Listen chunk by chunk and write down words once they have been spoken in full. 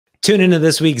Tune into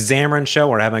this week's Xamarin Show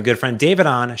where I have my good friend David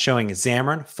on showing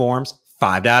Xamarin.Forms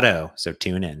 5.0. So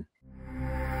tune in.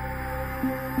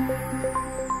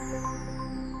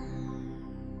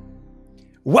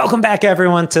 Welcome back,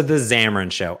 everyone, to the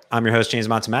Xamarin Show. I'm your host, James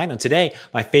Montemagno. Today,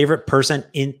 my favorite person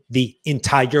in the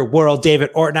entire world,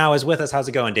 David Ortinau, is with us. How's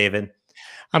it going, David?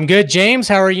 I'm good, James.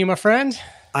 How are you, my friend?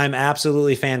 I'm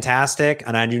absolutely fantastic,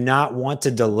 and I do not want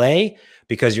to delay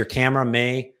because your camera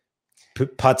may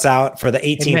putz out for the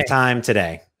 18th time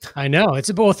today. I know.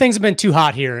 Well, things have been too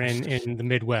hot here in the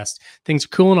Midwest. Things are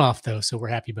cooling off, though, so we're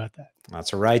happy about that.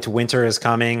 That's right. Winter is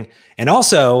coming. And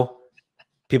also,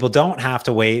 people don't have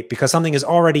to wait because something is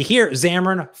already here.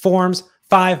 Xamarin.Forms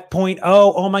 5.0.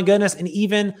 Oh, my goodness. And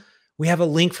even we have a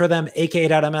link for them,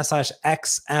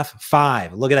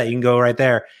 aka.ms/xf5. Look at that. You can go right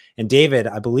there. And David,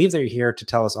 I believe that you're here to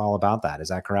tell us all about that. Is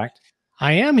that correct?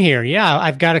 I am here. Yeah,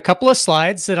 I've got a couple of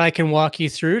slides that I can walk you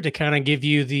through to kind of give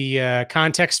you the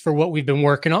context for what we've been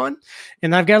working on.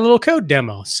 And I've got a little code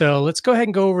demo. So let's go ahead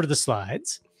and go over to the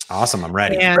slides. Awesome. I'm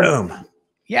ready. Boom.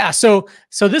 Yeah. So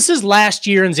this is last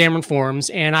year in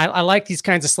Xamarin.Forms. And I like these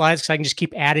kinds of slides because I can just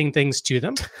keep adding things to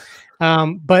them.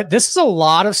 But this is a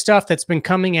lot of stuff that's been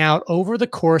coming out over the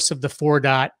course of the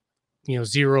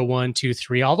 4.0, 1, 2,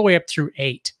 3, all the way up through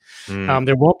 8.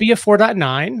 There won't be a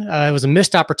 4.9. It was a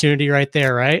missed opportunity right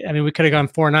there, right? I mean, we could have gone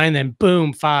 4.9, then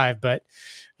boom, 5. But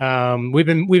we've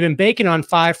been baking on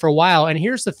 5 for a while. And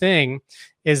here's the thing: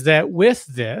 is that with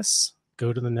this,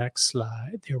 go to the next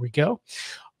slide. There we go.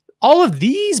 All of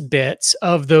these bits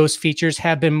of those features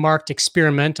have been marked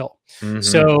experimental.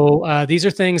 So these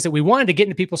are things that we wanted to get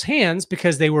into people's hands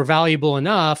because they were valuable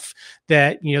enough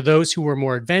that those who were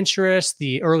more adventurous,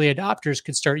 the early adopters,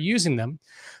 could start using them.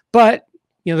 But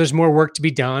there's more work to be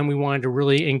done. We wanted to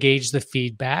really engage the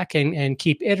feedback and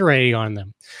keep iterating on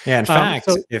them. Yeah, in fact,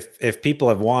 if people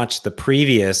have watched the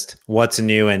previous What's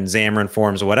New in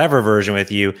Xamarin.Forms, whatever version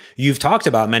with you, you've talked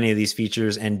about many of these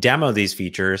features and demo these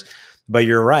features. But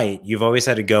you're right. You've always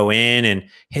had to go in and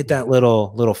hit that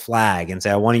little flag and say,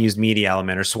 I want to use media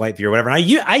element or swipe view or whatever.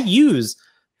 And I use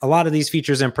a lot of these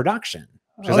features in production.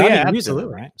 Oh, yeah,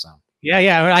 absolutely. Right. So.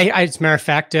 Yeah. As a matter of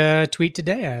fact, tweet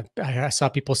today, I saw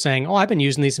people saying, oh, I've been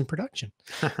using these in production.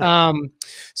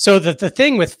 So the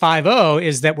thing with 5.0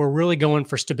 is that we're really going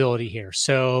for stability here.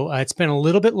 So it's been a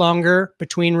little bit longer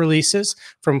between releases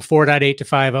from 4.8 to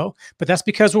 5.0, but that's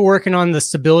because we're working on the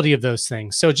stability of those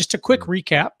things. So just a quick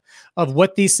recap of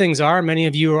what these things are. Many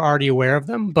of you are already aware of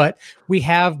them, but we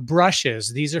have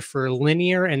brushes. These are for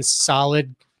linear and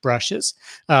solid brushes,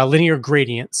 linear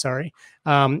gradient, sorry.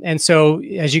 And so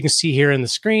as you can see here in the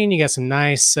screen, you got some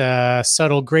nice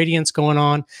subtle gradients going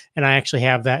on. And I actually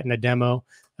have that in a demo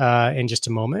in just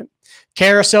a moment.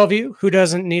 Carousel view. Who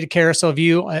doesn't need a carousel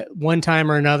view at one time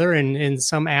or another in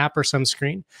some app or some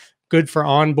screen? Good for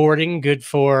onboarding, good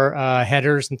for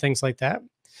headers and things like that.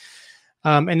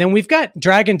 And then we've got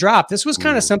drag and drop. This was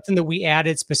kind of something that we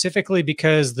added specifically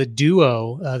because the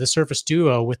Duo, the Surface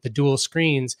Duo with the dual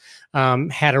screens,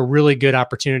 had a really good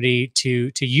opportunity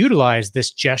to utilize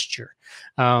this gesture.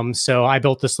 So I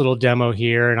built this little demo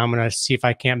here, and I'm going to see if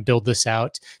I can't build this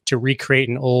out to recreate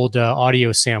an old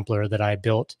audio sampler that I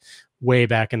built way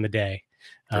back in the day.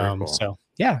 Cool. So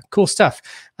yeah, cool stuff.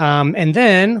 And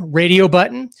then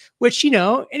RadioButton, which, in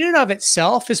and of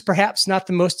itself is perhaps not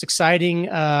the most exciting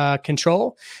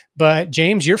control. But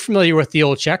James, you're familiar with the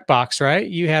old checkbox, right?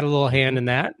 You had a little hand in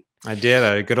that. I did.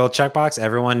 A good old checkbox.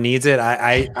 Everyone needs it.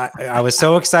 I was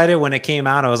so excited when it came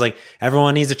out. I was like,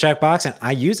 everyone needs a checkbox, and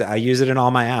I use it. I use it in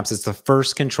all my apps. It's the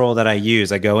first control that I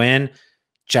use. I go in,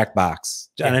 checkbox,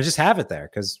 and I just have it there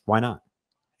because why not?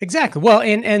 Exactly. Well,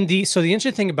 so the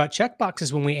interesting thing about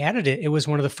checkboxes, when we added it, it was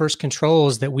one of the first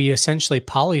controls that we essentially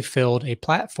polyfilled a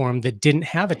platform that didn't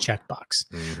have a checkbox.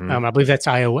 I believe that's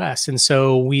iOS. And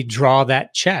so we draw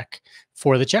that check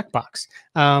for the checkbox.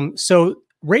 So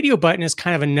RadioButton is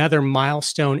kind of another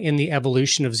milestone in the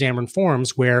evolution of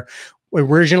Xamarin.Forms, where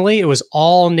originally it was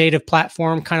all native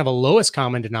platform, kind of a lowest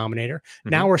common denominator.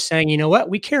 Now we're saying, you know what,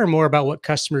 we care more about what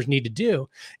customers need to do.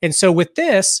 And so with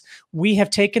this, we have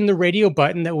taken the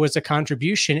RadioButton that was a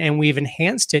contribution and we've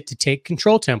enhanced it to take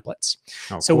control templates.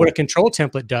 So what a control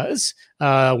template does,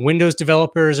 Windows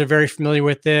developers are very familiar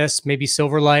with this, maybe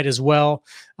Silverlight as well.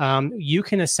 You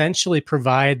can essentially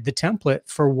provide the template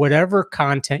for whatever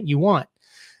content you want.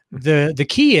 The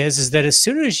key is that as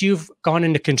soon as you've gone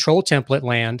into control template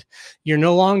land, you're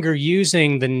no longer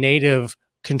using the native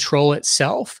control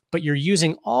itself, but you're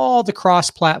using all the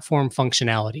cross-platform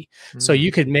functionality. So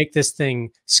you could make this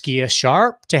thing Skia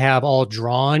sharp to have all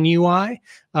drawn UI,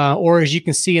 or as you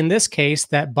can see in this case,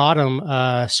 that bottom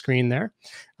screen there,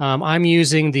 I'm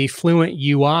using the Fluent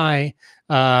UI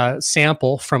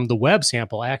sample from the web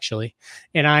sample, actually.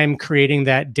 And I'm creating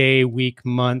that day, week,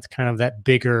 month, kind of that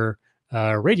bigger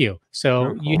radio.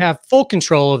 So you have full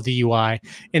control of the UI.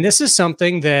 And this is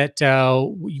something that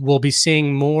we'll be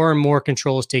seeing more and more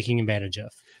controls taking advantage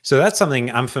of. So that's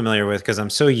something I'm familiar with because I'm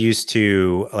so used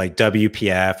to like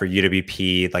WPF or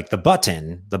UWP, like the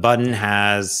button. The button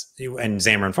has, in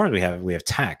Xamarin.Forms, we have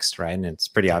text, right? And it's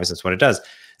pretty obvious that's what it does.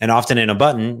 And often in a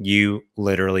button, you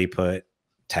literally put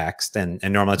text, and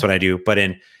normally that's what I do. But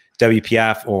in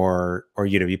WPF or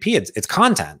UWP, it's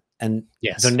content. And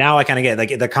so now I kind of get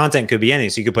like the content could be anything.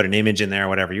 So you could put an image in there,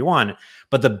 whatever you want.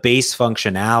 But the base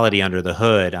functionality under the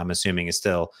hood, I'm assuming, is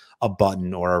still a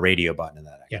button or a radio button in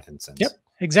that instance. Yep.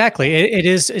 Exactly.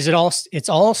 It's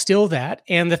all still that.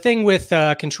 And the thing with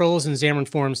controls in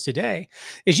Xamarin.Forms today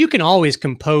is you can always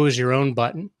compose your own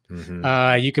button.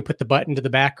 You could put the button to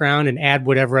the background and add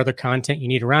whatever other content you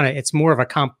need around it. It's more of a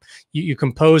you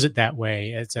compose it that way.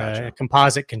 It's a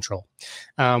composite control.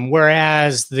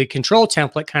 Whereas the control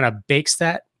template kind of bakes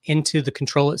that into the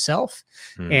control itself.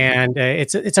 And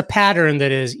it's a pattern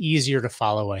that is easier to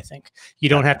follow, I think. You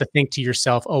don't have to think to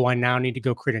yourself, oh, I now need to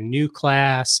go create a new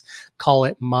class, call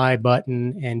it my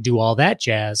button, and do all that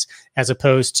jazz, as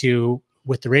opposed to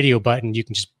with the radio button, you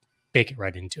can just bake it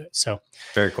right into it. So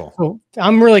very cool. So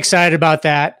I'm really excited about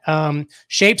that.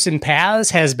 Shapes and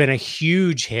paths has been a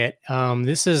huge hit.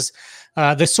 This is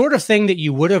the sort of thing that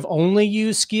you would have only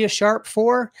used Skia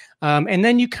for. And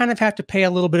then you kind of have to pay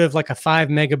a little bit of like a 5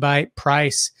 megabyte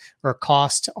price or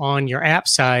cost on your app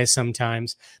size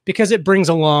sometimes, because it brings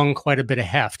along quite a bit of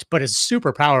heft, but it's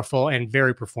super powerful and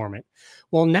very performant.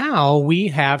 Well, now we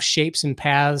have shapes and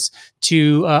paths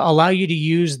to allow you to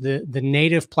use the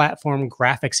native platform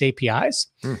graphics APIs,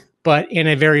 but in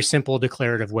a very simple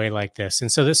declarative way like this.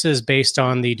 And so this is based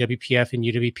on the WPF and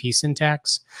UWP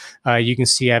syntax. You can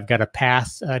see I've got a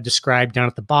path described down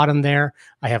at the bottom there.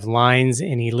 I have lines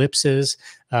and ellipses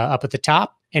up at the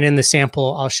top. And in the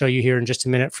sample I'll show you here in just a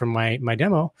minute from my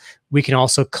demo, we can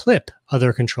also clip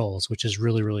other controls, which is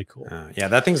really, really cool. Yeah,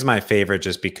 that thing's my favorite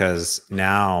just because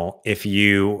now if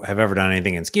you have ever done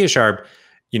anything in Skia,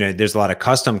 you know, there's a lot of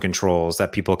custom controls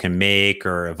that people can make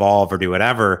or evolve or do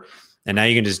whatever. And now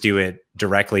you can just do it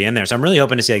directly in there. So I'm really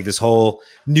hoping to see like this whole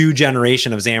new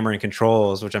generation of Xamarin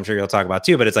controls, which I'm sure you'll talk about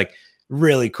too, but it's like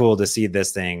really cool to see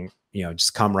this thing, you know,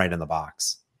 just come right in the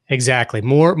box. Exactly.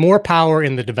 More power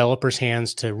in the developer's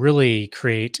hands to really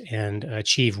create and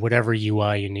achieve whatever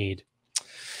UI you need.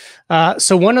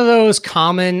 So one of those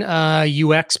common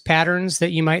UX patterns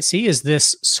that you might see is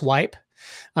this swipe.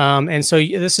 And so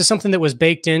this is something that was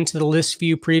baked into the list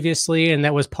view previously, and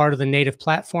that was part of the native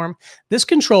platform. This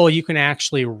control, you can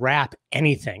actually wrap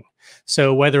anything.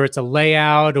 So whether it's a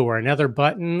layout or another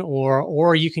button,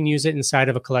 or you can use it inside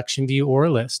of a collection view or a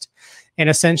list. And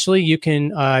essentially you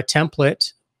can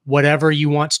template whatever you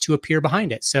want to appear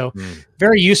behind it. So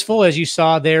very useful, as you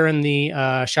saw there in the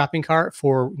shopping cart,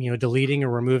 for deleting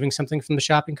or removing something from the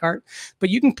shopping cart.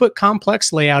 But you can put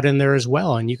complex layout in there as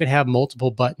well, and you could have multiple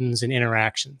buttons and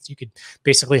interactions. You could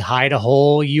basically hide a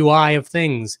whole UI of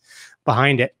things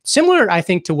behind it. Similar, I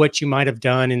think, to what you might have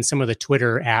done in some of the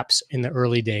Twitter apps in the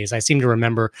early days. I seem to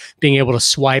remember being able to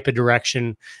swipe a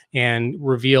direction and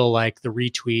reveal like the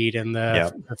retweet and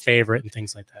the favorite and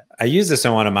things like that. I use this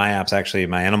in one of my apps, actually,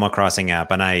 my Animal Crossing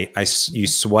app, and you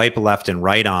swipe left and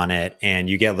right on it, and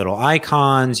you get little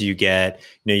icons. You get,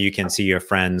 you can see your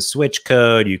friend's switch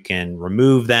code. You can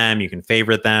remove them. You can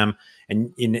favorite them,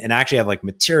 and actually have like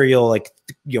material, like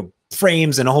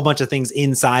frames and a whole bunch of things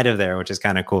inside of there, which is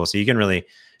kind of cool. So you can really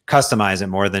customize it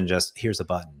more than just here's a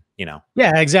button,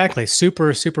 Yeah, exactly.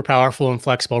 Super, super powerful and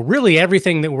flexible. Really,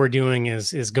 everything that we're doing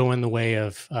is going the way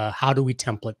of how do we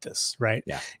template this, right?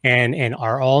 Yeah. And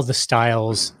are all the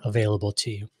styles available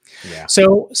to you? Yeah.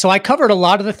 So I covered a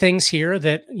lot of the things here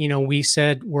that, we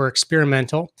said were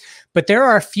experimental, but there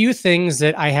are a few things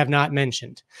that I have not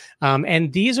mentioned.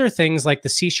 And these are things like the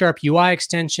C# UI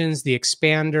extensions, the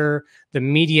expander, the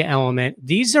media element.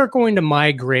 These are going to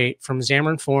migrate from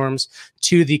Xamarin.Forms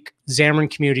to the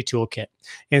Xamarin Community Toolkit.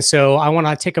 And so I want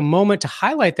to take a moment to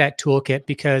highlight that toolkit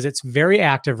because it's very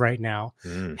active right now.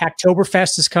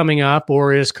 Hacktoberfest is coming up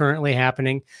or is currently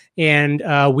happening. And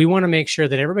we want to make sure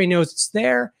that everybody knows it's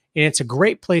there. And it's a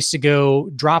great place to go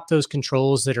drop those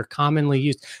controls that are commonly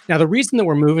used. Now, the reason that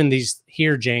we're moving these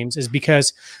here, James, is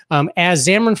because as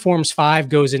Xamarin.Forms 5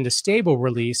 goes into stable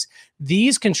release,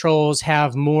 these controls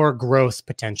have more growth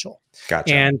potential.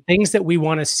 Gotcha. And things that we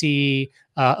want to see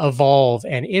evolve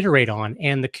and iterate on.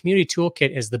 And the Community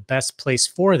Toolkit is the best place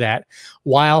for that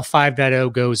while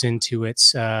 5.0 goes into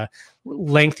its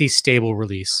lengthy stable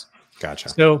release. Gotcha.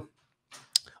 So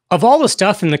of all the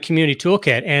stuff in the community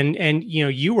toolkit, and you know,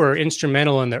 you were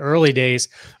instrumental in the early days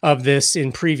of this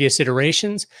in previous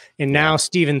iterations, and now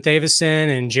Stephen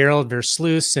Thavison and Gerald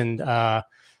Versluis and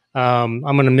I'm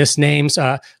going to miss names.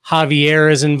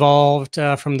 Javier is involved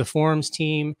from the forums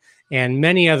team, and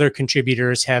many other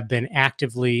contributors have been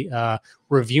actively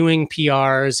reviewing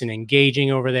PRs and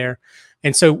engaging over there.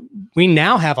 And so we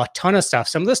now have a ton of stuff.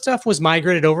 Some of the stuff was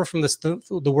migrated over from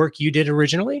the work you did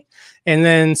originally. And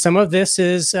then some of this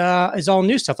is all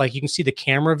new stuff. Like you can see the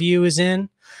camera view is in.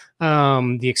 The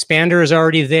expander is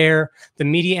already there. The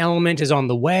media element is on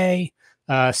the way.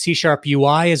 C#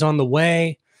 UI is on the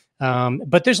way.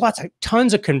 But there's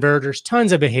tons of converters,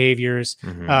 tons of behaviors,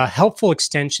 helpful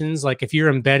extensions. Like if you're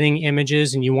embedding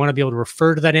images and you want to be able to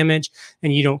refer to that image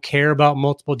and you don't care about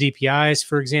multiple DPIs,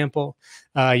 for example,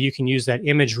 you can use that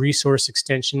image resource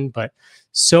extension. But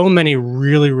so many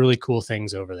really, really cool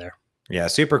things over there. Yeah,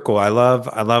 super cool. I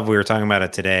love we were talking about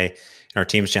it today in our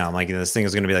Teams channel. Like, this thing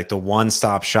is going to be like the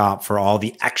one-stop shop for all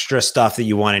the extra stuff that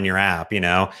you want in your app, you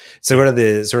know? So what are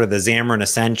the sort of the Xamarin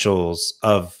essentials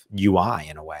of UI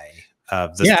in a way?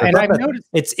 And I've noticed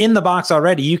it's in the box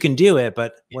already. You can do it,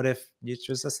 but what if it's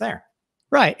just there?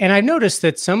 Right. And I've noticed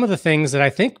that some of the things that I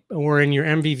think were in your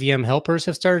MVVM helpers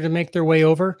have started to make their way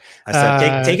over. I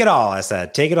said, take it all. I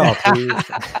said, take it all, please.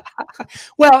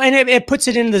 Well, and it puts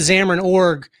it in the Xamarin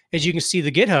org, as you can see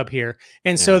the GitHub here.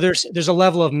 And so there's a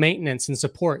level of maintenance and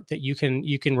support that you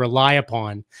can rely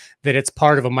upon, that it's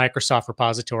part of a Microsoft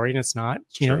repository and it's not,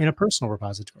 you know, in a personal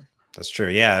repository. That's true.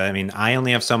 Yeah. I mean, I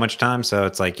only have so much time, so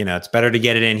it's like, you know, it's better to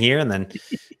get it in here and then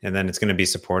it's going to be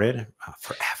supported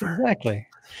forever. Exactly.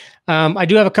 I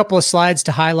do have a couple of slides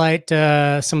to highlight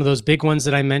some of those big ones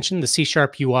that I mentioned, the C#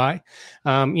 UI.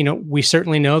 You know, we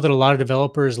certainly know that a lot of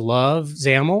developers love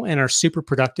XAML and are super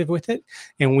productive with it.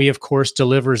 And we, of course,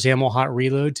 deliver XAML hot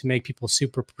reload to make people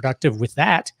super productive with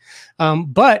that.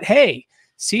 But hey,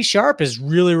 C# is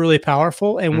really, really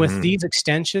powerful. And with these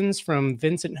extensions from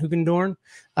Vincent Hugendorn,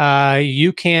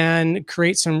 you can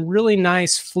create some really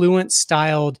nice Fluent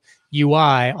styled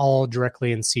UI all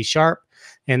directly in C#.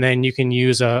 And then you can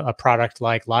use a product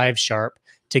like LiveSharp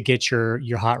to get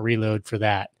your hot reload for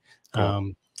that.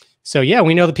 Cool. So yeah,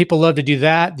 we know that people love to do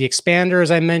that. The expander, as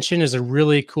I mentioned, is a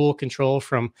really cool control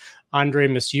from Andrei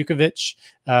Misjukovic.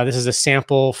 This is a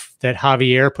sample that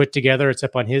Javier put together. It's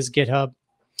up on his GitHub.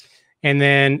 And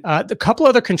then the couple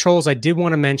other controls I did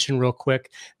want to mention real quick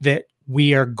that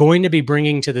we are going to be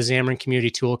bringing to the Xamarin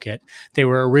Community Toolkit. They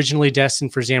were originally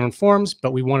destined for Xamarin.Forms,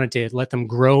 but we wanted to let them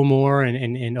grow more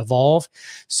and evolve.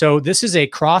 So this is a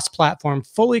cross-platform,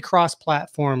 fully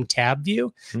cross-platform tab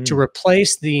view to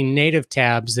replace the native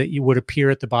tabs that you would appear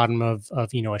at the bottom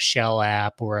of you know, a shell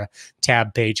app or a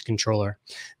tab page controller.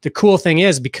 The cool thing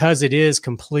is, because it is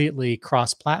completely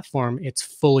cross-platform, it's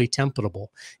fully templatable.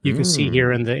 You can see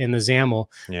here in the XAML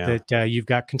that you've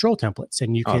got control templates,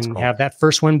 and you can have that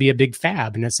first one be a big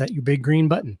fab, and it's at your big green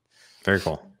button. Very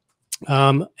cool.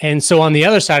 And so on the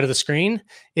other side of the screen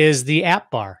is the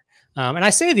app bar. And I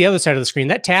say the other side of the screen,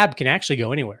 that tab can actually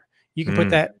go anywhere. You can put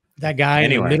that guy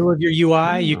anywhere in the middle of your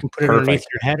UI. You can put it underneath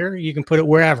your header. You can put it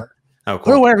wherever. Oh, cool.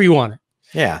 Put it wherever you want it.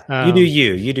 Yeah, you do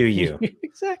you. You do you.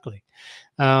 Exactly.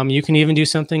 You can even do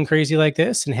something crazy like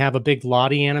this and have a big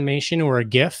Lottie animation or a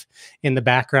GIF in the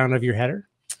background of your header.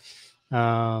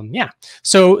 Yeah.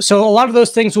 So a lot of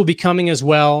those things will be coming as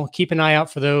well. Keep an eye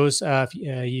out for those. If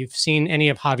you've seen any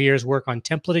of Javier's work on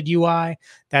templated UI,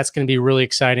 that's going to be really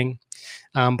exciting.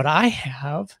 But I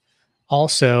have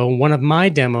also one of my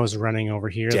demos running over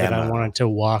here that I wanted to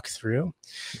walk through.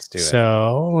 Let's do it.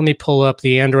 So let me pull up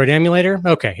the Android emulator.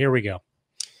 Okay, here we go.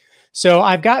 So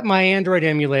I've got my Android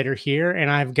emulator here,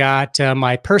 and I've got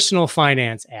my personal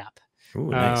finance app.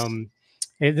 Ooh, nice.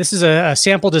 This is a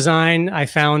sample design I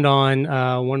found on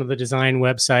one of the design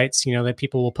websites, you know, that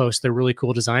people will post their really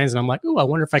cool designs. And I'm like, oh, I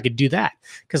wonder if I could do that.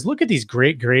 Because look at these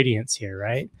great gradients here,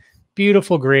 right?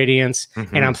 Beautiful gradients.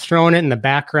 And I'm throwing it in the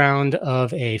background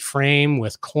of a frame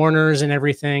with corners and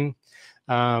everything.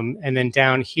 And then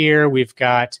down here, we've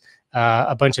got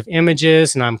a bunch of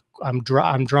images, and I'm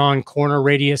drawing corner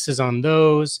radiuses on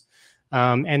those.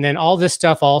 And then all this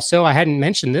stuff also, I hadn't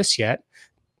mentioned this yet,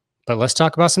 but let's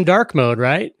talk about some dark mode,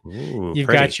 right? Ooh, You've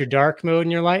got your dark mode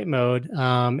and your light mode.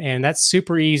 And that's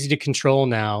super easy to control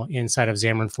now inside of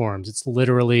Xamarin.Forms. It's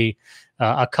literally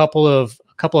a couple of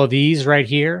these right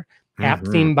here, app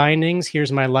theme bindings.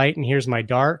 Here's my light and here's my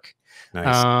dark.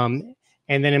 Nice.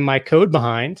 And then in my code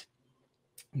behind,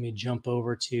 let me jump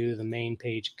over to the main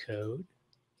page code.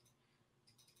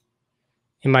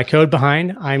 In my code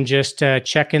behind, I'm just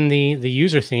checking the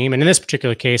user theme. And in this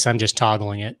particular case, I'm just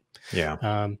toggling it.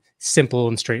 Yeah. Simple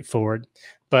and straightforward.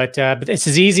 But it's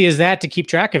as easy as that to keep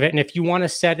track of it. And if you want to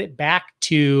set it back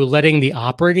to letting the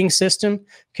operating system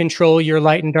control your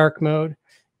light and dark mode,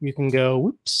 you can go,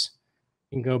 whoops,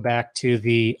 you can go back to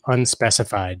the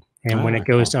unspecified. And when it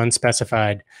goes to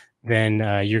unspecified, then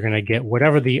you're going to get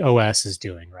whatever the OS is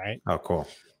doing, right? Oh, cool.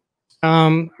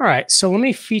 All right, so let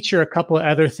me feature a couple of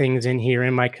other things in here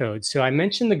in my code. So I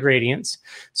mentioned the gradients.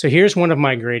 So here's one of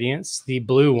my gradients, the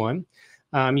blue one.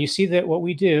 You see that what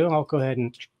we do, I'll go ahead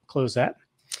and close that.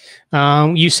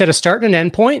 You set a start and an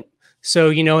end point. So,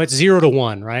 you know, it's 0 to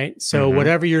 1, right? So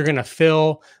whatever you're going to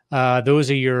fill,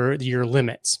 those are your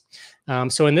limits.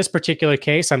 So in this particular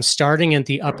case, I'm starting at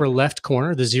the upper left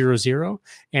corner, the 0, 0,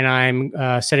 and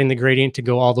I'm setting the gradient to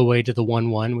go all the way to the 1,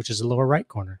 1, which is the lower right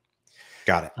corner.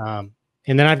 Got it.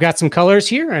 And then I've got some colors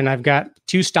here, and I've got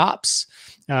 2 stops.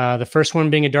 The first one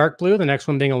being a dark blue, the next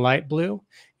one being a light blue,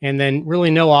 and then really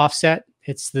no offset.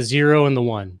 It's the 0 and the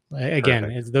 1.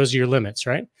 Again, those are your limits,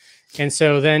 right? And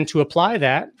so then to apply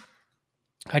that,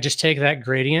 I just take that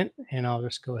gradient, and I'll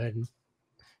just go ahead and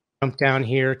jump down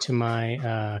here to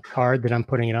my card that I'm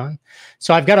putting it on.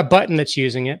 So I've got a button that's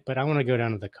using it, but I want to go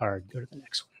down to the card. Go to the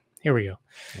next one. Here we go.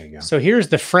 There you go. So here's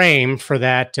the frame for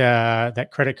that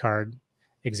that credit card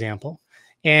example.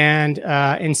 And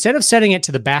instead of setting it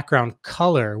to the background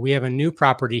color, we have a new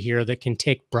property here that can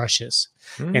take brushes.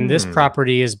 And this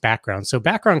property is background. So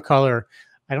background color,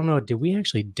 I don't know, did we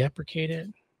actually deprecate it?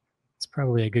 It's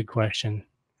probably a good question.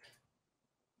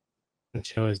 The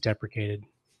show is deprecated.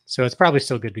 So it's probably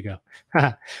still good to go.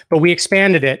 But we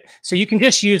expanded it. So you can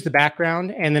just use the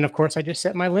background. And then, of course, I just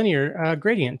set my linear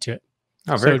gradient to it.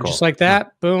 Oh, very so cool. Just like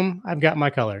that, boom, I've got my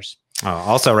colors. Oh,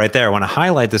 also right there, I want to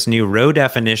highlight this new row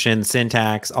definition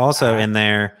syntax also in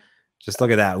there. Just look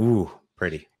at that. Ooh,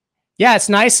 pretty. Yeah, it's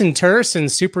nice and terse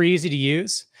and super easy to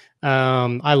use.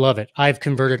 I love it. I've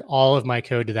converted all of my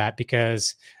code to that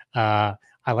because I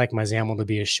like my XAML to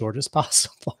be as short as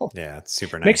possible. Yeah, it's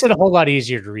super nice. Makes it a whole lot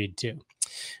easier to read too.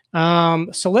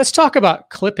 So let's talk about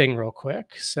clipping real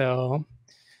quick. So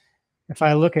if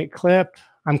I look at clip,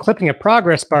 I'm clipping a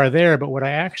progress bar there, but what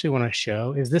I actually want to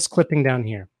show is this clipping down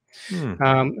here.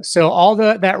 So all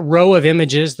that row of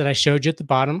images that I showed you at the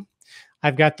bottom,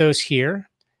 I've got those here,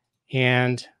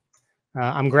 and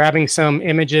I'm grabbing some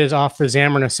images off the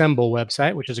Xamarin Assemble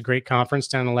website, which is a great conference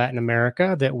down in Latin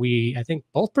America that we, I think,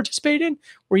 both participated in.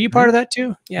 Were you part of that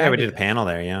too? Yeah, we did a panel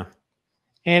there, yeah.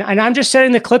 And I'm just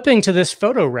setting the clipping to this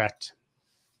photo rect.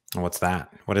 What's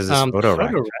that? What is this photo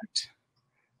rect?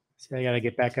 So I got to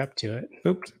get back up to it.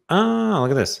 Oops. Oh,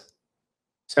 look at this.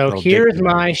 So here's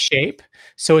my shape.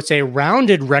 So it's a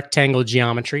rounded rectangle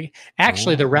geometry.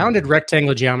 Actually, the rounded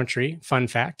rectangle geometry, fun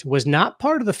fact, was not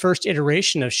part of the first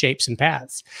iteration of shapes and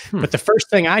paths. But the first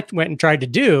thing I went and tried to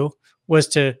do was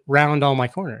to round all my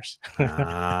corners.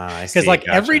 Because like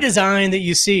every design that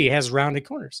you see has rounded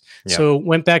corners. Yep. So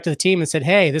went back to the team and said,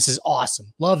 hey, this is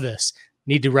awesome. Love this.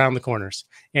 Need to round the corners.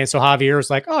 And so Javier was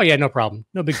like, oh yeah, no problem.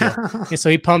 No big deal. And so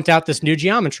he pumped out this new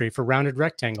geometry for rounded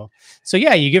rectangle. So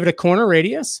yeah, you give it a corner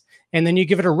radius and then you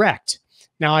give it a rect.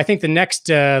 Now I think the next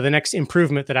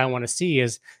improvement that I want to see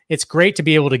is it's great to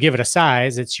be able to give it a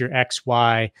size. It's your X,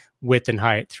 Y, width and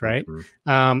height, right?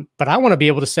 But I want to be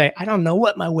able to say, I don't know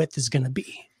what my width is going to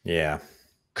be. Yeah.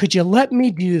 Could you let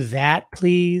me do that,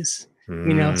 please?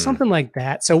 You know, something like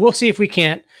that. So we'll see if we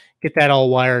can't get that all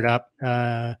wired up.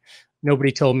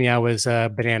 Nobody told me I was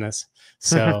bananas.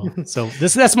 So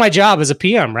that's my job as a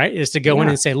PM, right? Is to go in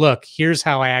and say, look, here's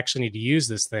how I actually need to use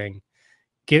this thing.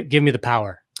 Give me the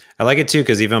power. I like it too,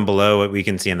 because even below what we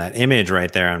can see in that image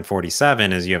right there on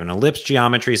 47 is you have an ellipse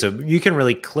geometry. So you can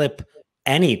really clip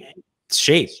any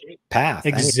shape, path.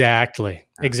 Exactly.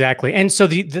 Exactly. And so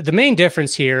the main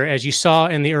difference here, as you saw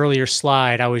in the earlier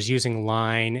slide, I was using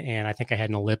line and I think I had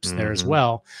an ellipse there as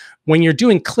well. When you're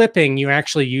doing clipping, you're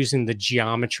actually using the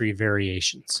geometry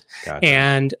variations. Gotcha.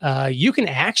 And you can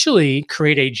actually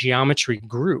create a geometry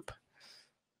group.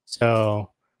 So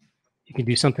you can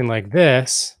do something like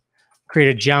this, create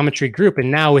a geometry group. And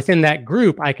now within that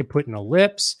group, I could put an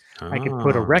ellipse, I could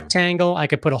put a rectangle, I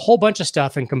could put a whole bunch of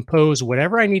stuff and compose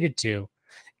whatever I needed to.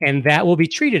 And that will be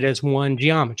treated as one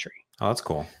geometry. Oh, that's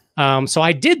cool. So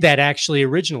I did that actually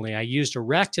originally. I used a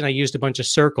rect and I used a bunch of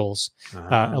circles,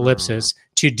 ellipses,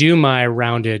 to do my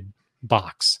rounded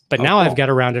box. But now I've got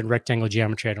a rounded rectangle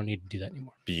geometry. I don't need to do that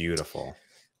anymore. Beautiful.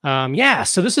 Yeah,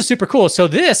 so this is super cool. So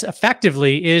this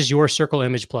effectively is your circle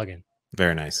image plugin.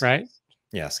 Very nice. Right?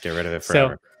 Yes, get rid of it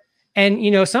forever. So, and,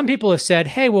 you know, some people have said,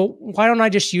 hey, well, why don't I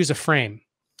just use a frame?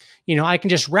 You know, I can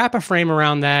just wrap a frame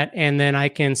around that and then I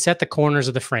can set the corners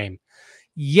of the frame.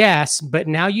 Yes, but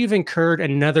now you've incurred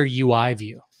another UI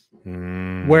view.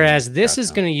 Whereas this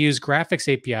is going to use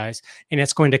graphics APIs, and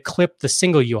it's going to clip the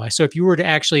single UI. So if you were to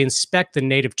actually inspect the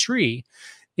native tree,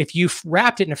 if you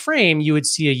wrapped it in a frame, you would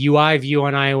see a UI view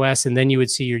on iOS, and then you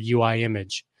would see your UI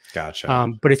image.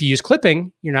 Gotcha. But if you use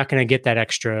clipping, you're not going to get that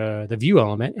extra, the view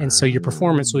element. And so your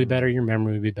performance will be better, your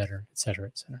memory will be better, et cetera,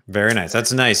 et cetera. Very nice.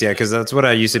 That's nice. Yeah, because that's what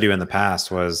I used to do in the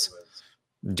past, was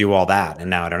do all that. And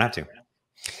now I don't have to.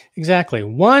 Exactly.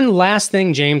 One last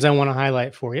thing, James, I want to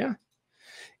highlight for you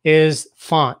is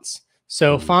fonts.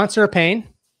 So fonts are a pain.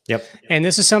 Yep. And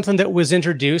this is something that was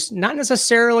introduced, not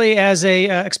necessarily as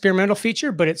a experimental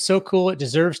feature, but it's so cool, it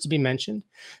deserves to be mentioned.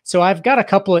 So I've got a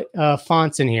couple of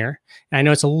fonts in here. And I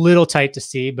know it's a little tight to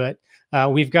see, but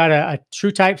we've got a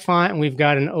true type font and we've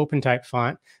got an open type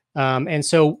font. And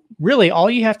so really all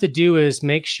you have to do is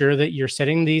make sure that you're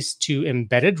setting these to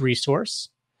embedded resource.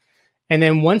 And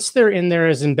then once they're in there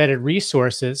as embedded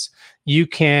resources, you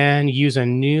can use a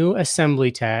new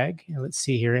assembly tag. Let's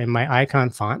see here in my icon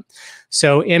font.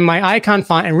 So in my icon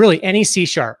font, and really any C#,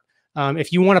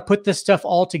 if you want to put this stuff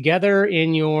all together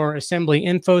in your assembly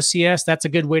info CS, that's a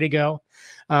good way to go.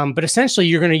 But essentially,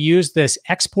 you're going to use this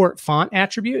export font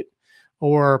attribute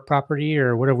or property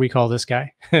or whatever we call this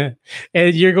guy. And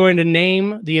you're going to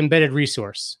name the embedded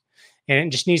resource. And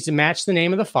it just needs to match the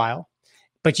name of the file.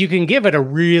 But you can give it a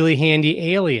really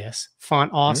handy alias, font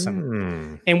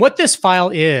awesome. And what this file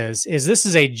is this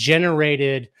is a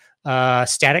generated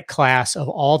static class of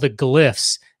all the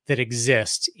glyphs that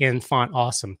exist in font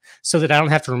awesome, so that I don't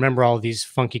have to remember all of these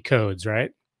funky codes, right?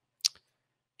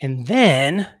 And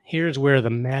then here's where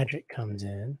the magic comes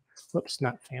in. Whoops,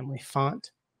 not family, font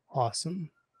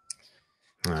awesome.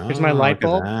 Here's my light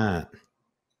bulb.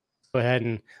 Go ahead,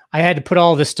 and I had to put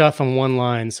all this stuff on one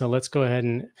line, so let's go ahead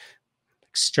and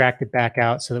extract it back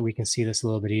out so that we can see this a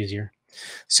little bit easier.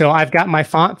 So I've got my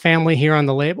font family here on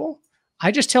the label.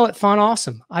 I just tell it font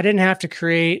awesome. I didn't have to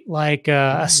create like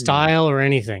a style or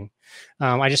anything.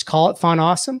 I just call it font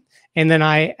awesome. And then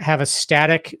I have a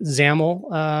static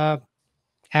XAML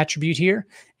attribute here.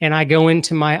 And I go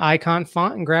into my icon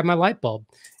font and grab my light bulb.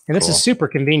 And this is super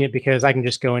convenient because I can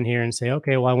just go in here and say,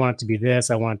 okay, well, I want it to be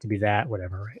this. I want it to be that,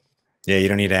 whatever, right? Yeah, you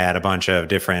don't need to add a bunch of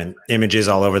different images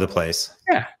all over the place.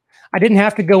 Yeah. I didn't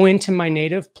have to go into my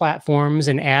native platforms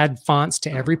and add fonts to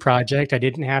every project. I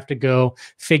didn't have to go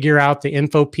figure out the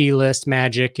info plist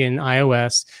magic in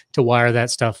iOS to wire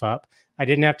that stuff up. I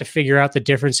didn't have to figure out the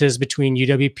differences between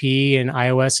UWP and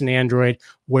iOS and Android.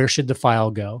 Where should the file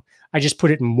go? I just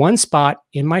put it in one spot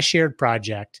in my shared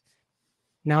project.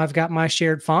 Now I've got my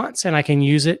shared fonts and I can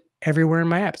use it everywhere in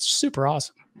my app. It's super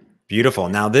awesome. Beautiful.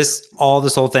 Now this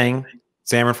whole thing,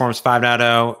 Xamarin.Forms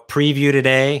 5.0 preview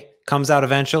today, comes out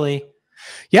eventually.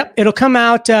 Yep, it'll come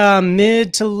out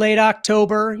mid to late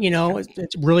October. You know, it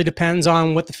really depends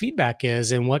on what the feedback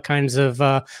is and what kinds of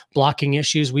blocking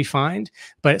issues we find.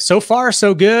 But so far,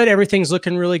 so good. Everything's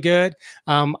looking really good.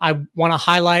 I want to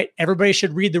highlight, everybody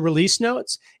should read the release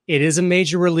notes. It is a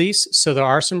major release, so there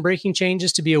are some breaking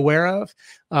changes to be aware of.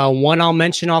 One I'll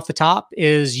mention off the top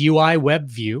is UI Web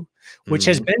View, which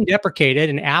has been deprecated,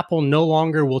 and Apple no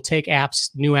longer will take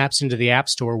new apps into the App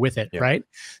Store with it, right?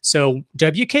 So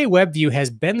WK Web View has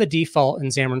been the default in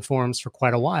Xamarin.Forms for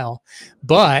quite a while.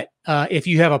 But if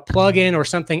you have a plugin or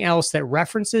something else that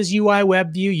references UI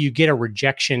Web View, you get a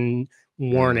rejection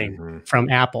warning from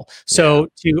Apple. So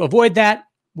to avoid that,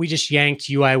 we just yanked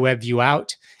UI Web View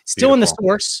out. Still in the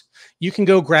source. You can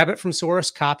go grab it from source,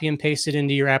 copy and paste it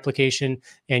into your application,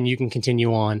 and you can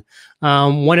continue on.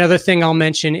 One other thing I'll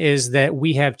mention is that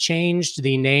we have changed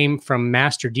the name from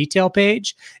master detail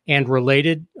page and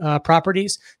related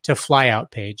properties to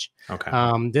flyout page.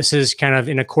 Okay. This is kind of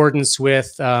in accordance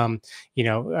with, kind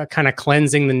of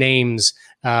cleansing the names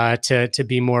to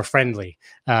be more friendly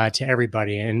to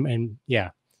everybody. And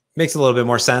yeah. Makes a little bit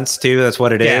more sense too. That's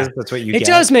what it is. That's what you get. It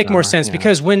does make more sense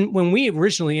because when we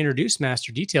originally introduced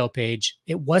master detail page,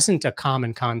 it wasn't a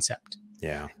common concept.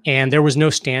 Yeah. And there was no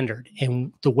standard,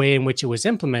 and the way in which it was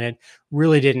implemented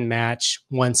really didn't match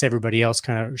once everybody else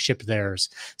kind of shipped theirs.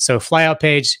 So flyout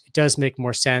page, it does make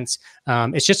more sense.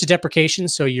 It's just a deprecation,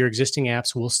 so your existing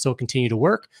apps will still continue to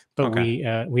work, but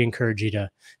we encourage you to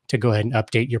go ahead and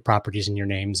update your properties and your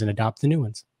names and adopt the new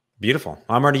ones. Beautiful.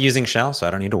 I'm already using Shell, so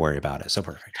I don't need to worry about it. So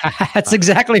perfect. That's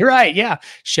exactly right. Yeah.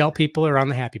 Shell people are on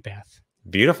the happy path.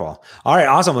 Beautiful. All right.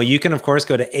 Awesome. Well, you can, of course,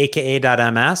 go to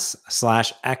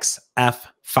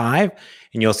aka.ms/xf5,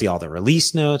 and you'll see all the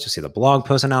release notes. You'll see the blog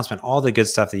post announcement, all the good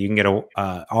stuff that you can get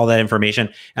all that information.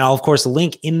 And I'll, of course,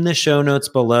 link in the show notes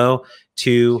below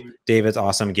to David's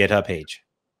awesome GitHub page.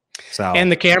 So,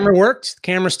 and the camera worked. The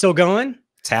camera's still going.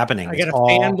 It's happening. I got a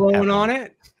fan blowing on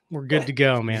it. We're good to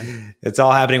go, man. It's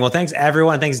all happening. Well, thanks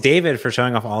everyone. Thanks David for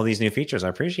showing off all these new features. I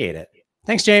appreciate it.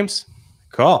 Thanks, James.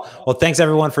 Cool. Well, thanks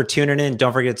everyone for tuning in.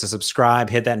 Don't forget to subscribe,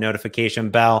 hit that notification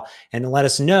bell, and let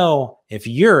us know if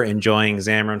you're enjoying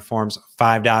Xamarin.Forms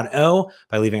 5.0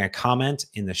 by leaving a comment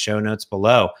in the show notes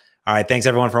below. All right. Thanks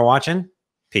everyone for watching.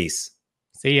 Peace.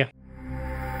 See ya.